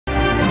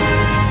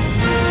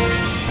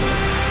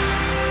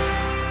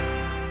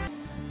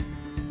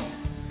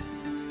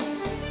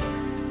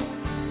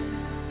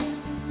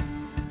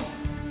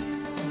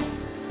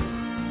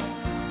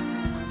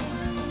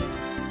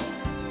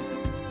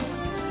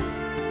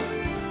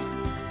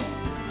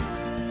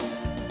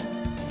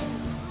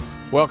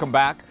Welcome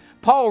back.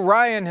 Paul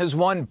Ryan has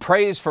won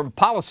praise from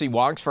policy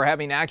wonks for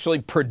having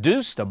actually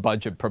produced a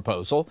budget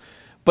proposal.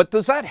 But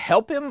does that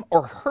help him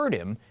or hurt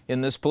him in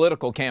this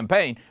political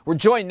campaign? We're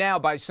joined now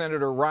by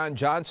Senator Ron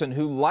Johnson,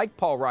 who, like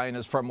Paul Ryan,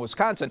 is from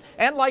Wisconsin,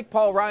 and like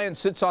Paul Ryan,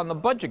 sits on the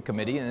Budget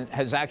Committee and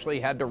has actually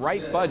had to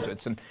write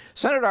budgets. And,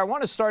 Senator, I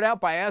want to start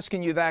out by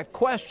asking you that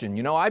question.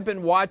 You know, I've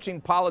been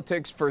watching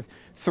politics for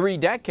 3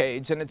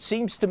 decades, and it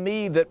seems to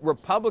me that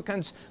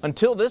Republicans,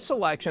 until this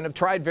election, have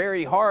tried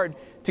very hard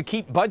to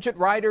keep budget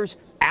writers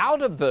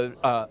out of the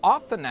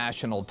off the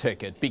national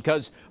ticket,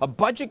 because a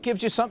budget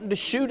gives you something to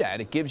shoot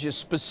at. It gives you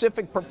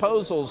specific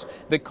proposals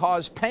that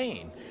cause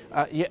pain.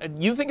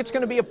 You think it's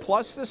going to be a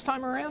plus this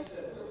time around?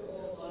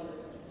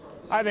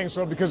 I think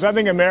so, because I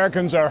think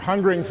Americans are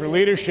hungering for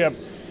leadership,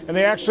 and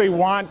they actually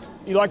want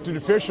elected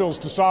officials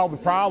to solve the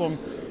problem.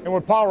 And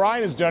what Paul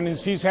Ryan has done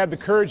is he's had the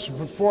courage to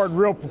put forward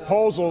real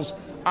proposals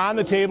on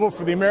the table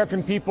for the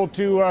American people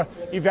to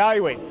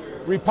evaluate.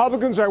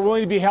 Republicans are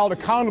willing to be held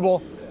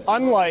accountable,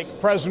 unlike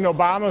President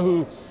Obama,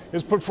 who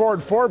has put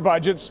forward 4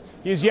 budgets.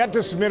 He has yet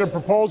to submit a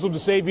proposal to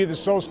save either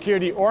Social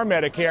Security or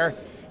Medicare.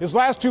 His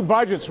last 2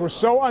 budgets were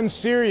so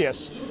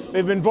unserious.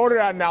 They've been voted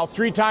on now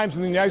 3 times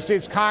in the United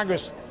States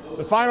Congress.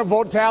 The final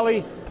vote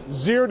tally,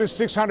 0 to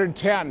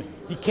 610.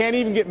 He can't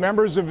even get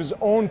members of his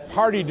own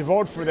party to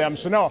vote for them.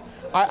 So no,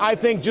 I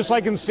think just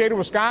like in the state of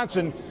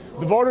Wisconsin,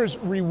 the voters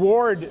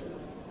reward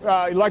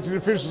elected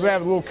officials that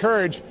have a little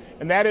courage,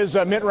 and that is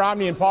Mitt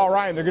Romney and Paul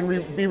Ryan. They're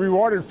going to be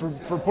rewarded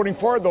for putting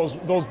forward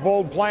those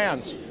bold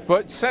plans.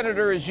 But,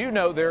 Senator, as you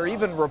know, there are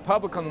even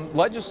Republican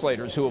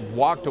legislators who have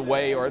walked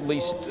away, or at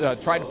least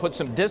tried to put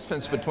some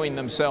distance between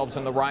themselves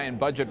and the Ryan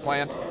budget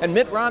plan. And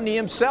Mitt Romney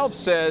himself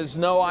says,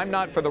 no, I'm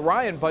not for the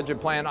Ryan budget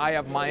plan. I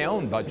have my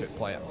own budget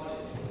plan.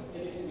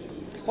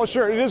 Well,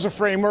 sure, it is a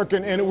framework,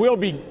 and it will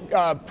be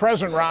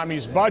President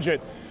Romney's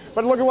budget.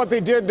 But look at what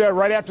they did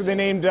right after they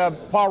named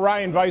Paul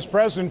Ryan vice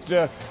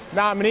president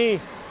nominee.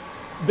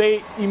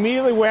 They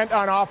immediately went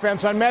on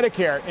offense on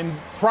Medicare and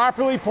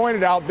properly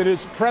pointed out that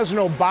it's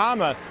President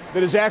Obama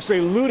that has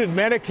actually looted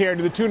Medicare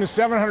to the tune of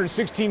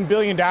 $716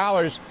 billion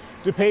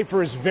to pay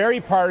for his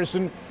very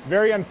partisan,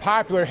 very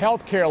unpopular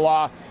health care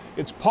law.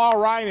 It's Paul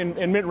Ryan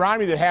and Mitt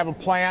Romney that have a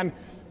plan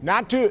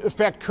not to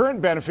affect current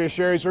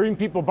beneficiaries or even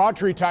people about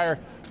to retire,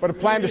 but a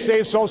plan to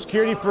save Social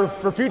Security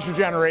for future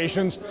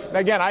generations. And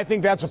again, I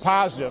think that's a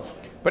positive.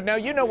 But now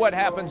you know what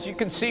happens. You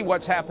can see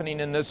what's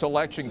happening in this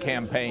election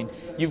campaign.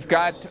 You've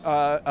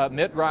got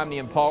Mitt Romney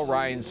and Paul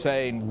Ryan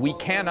saying we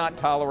cannot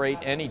tolerate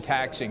any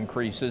tax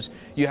increases.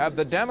 You have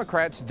the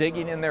Democrats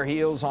digging in their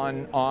heels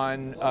on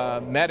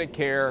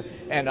Medicare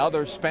and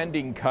other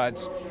spending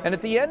cuts. And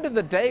at the end of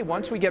the day,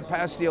 once we get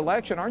past the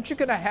election, aren't you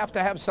going to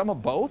have some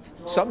of both?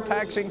 Some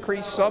tax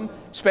increase, some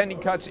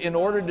spending cuts in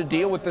order to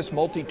deal with this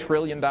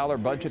multi-trillion-dollar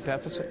budget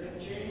deficit?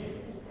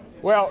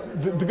 Well,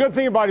 the good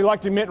thing about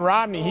electing Mitt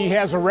Romney, he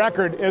has a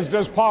record, as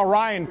does Paul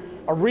Ryan,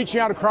 of reaching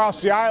out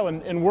across the aisle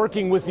and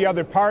working with the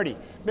other party.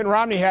 Mitt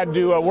Romney had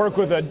to work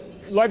with a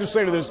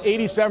legislator that was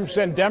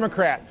 87%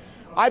 Democrat.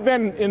 I've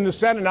been in the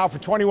Senate now for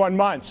 21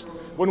 months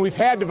when we've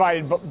had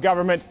divided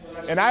government,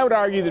 and I would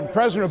argue that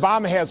President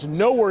Obama has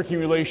no working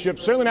relationship,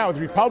 certainly not with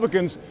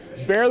Republicans,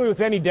 barely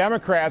with any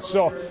Democrats.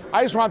 So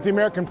I just want the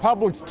American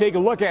public to take a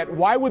look at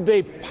why would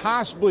they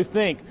possibly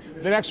think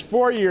the next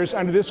 4 years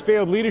under this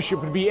failed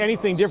leadership would be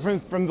anything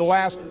different from the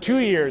last 2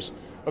 years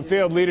of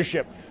failed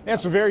leadership.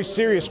 That's a very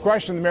serious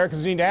question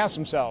Americans need to ask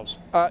themselves.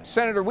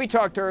 Senator, we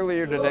talked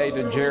earlier today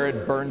to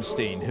Jared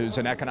Bernstein, who's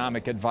an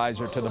economic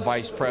advisor to the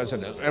vice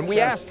president, and we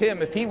asked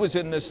him if he was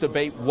in this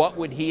debate, what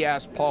would he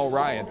ask Paul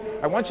Ryan?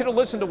 I want you to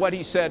listen to what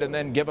he said and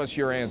then give us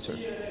your answer.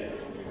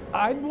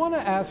 I'd want to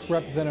ask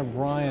Representative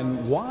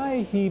Ryan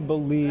why he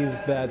believes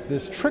that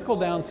this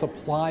trickle-down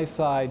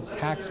supply-side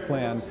tax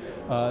plan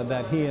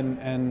that he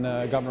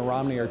and Governor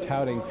Romney are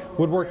touting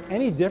would work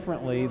any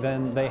differently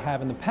than they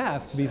have in the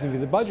past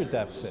vis-a-vis the budget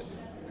deficit.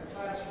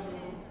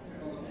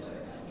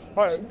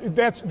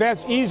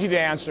 That's easy to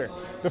answer.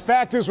 The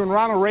fact is, when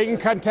Ronald Reagan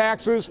cut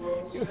taxes,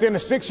 within a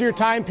 6-year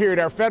time period,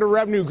 our federal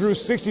revenue grew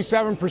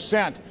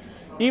 67%.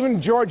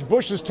 Even George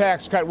Bush's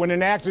tax cut, when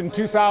enacted in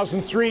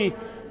 2003,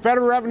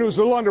 federal revenue was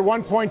a little under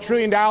 $1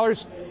 trillion.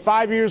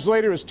 5 years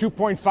later, it was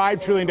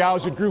 $2.5 trillion.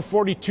 It grew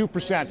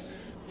 42%.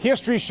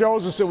 History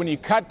shows us that when you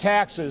cut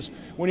taxes,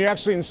 when you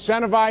actually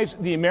incentivize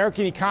the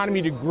American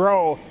economy to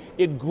grow,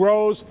 it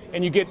grows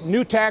and you get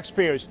new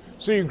taxpayers.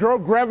 So you grow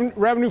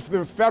revenue for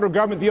the federal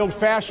government the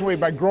old-fashioned way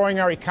by growing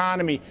our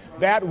economy.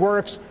 That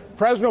works.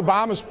 President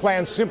Obama's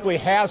plan simply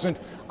hasn't.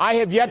 I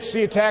have yet to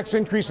see a tax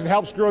increase that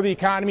helps grow the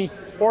economy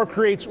or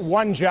creates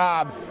one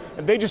job.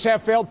 They just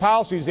have failed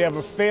policies. They have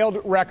a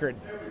failed record.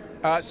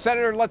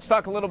 Senator, let's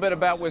talk a little bit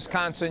about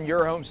Wisconsin,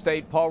 your home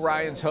state, Paul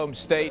Ryan's home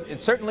state.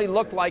 It certainly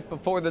looked like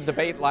before the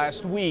debate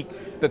last week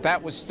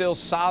that was still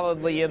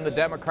solidly in the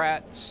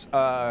Democrats'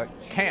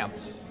 camp.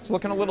 It's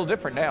looking a little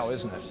different now,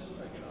 isn't it?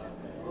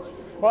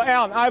 Well,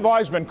 Alan, I've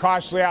always been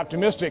cautiously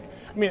optimistic.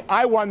 I mean,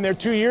 I won there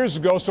 2 years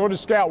ago, so did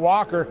Scott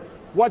Walker.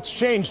 What's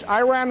changed?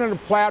 I ran on a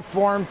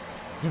platform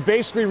to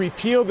basically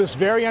repeal this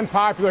very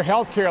unpopular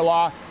health care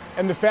law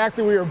and the fact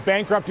that we are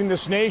bankrupting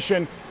this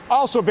nation,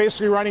 also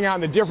basically running out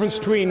on the difference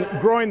between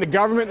growing the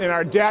government and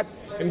our debt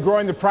and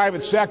growing the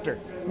private sector.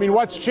 I mean,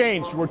 what's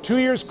changed? We're 2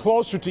 years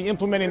closer to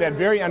implementing that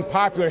very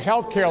unpopular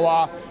health care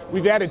law.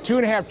 We've added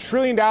 $2.5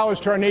 trillion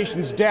to our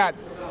nation's debt.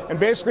 And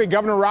basically,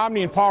 Governor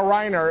Romney and Paul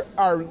Ryan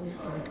are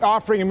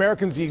offering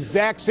Americans the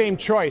exact same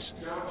choice.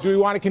 Do we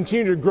want to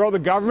continue to grow the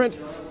government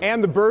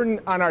and the burden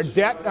on our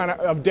debt, on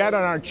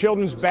our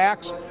children's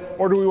backs,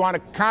 or do we want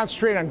to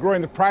concentrate on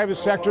growing the private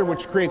sector,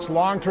 which creates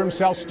long-term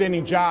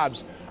self-sustaining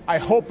jobs? I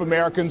hope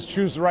Americans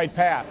choose the right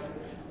path.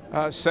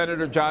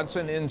 Senator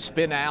Johnson in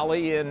Spin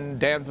Alley in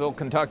Danville,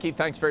 Kentucky,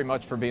 thanks very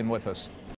much for being with us.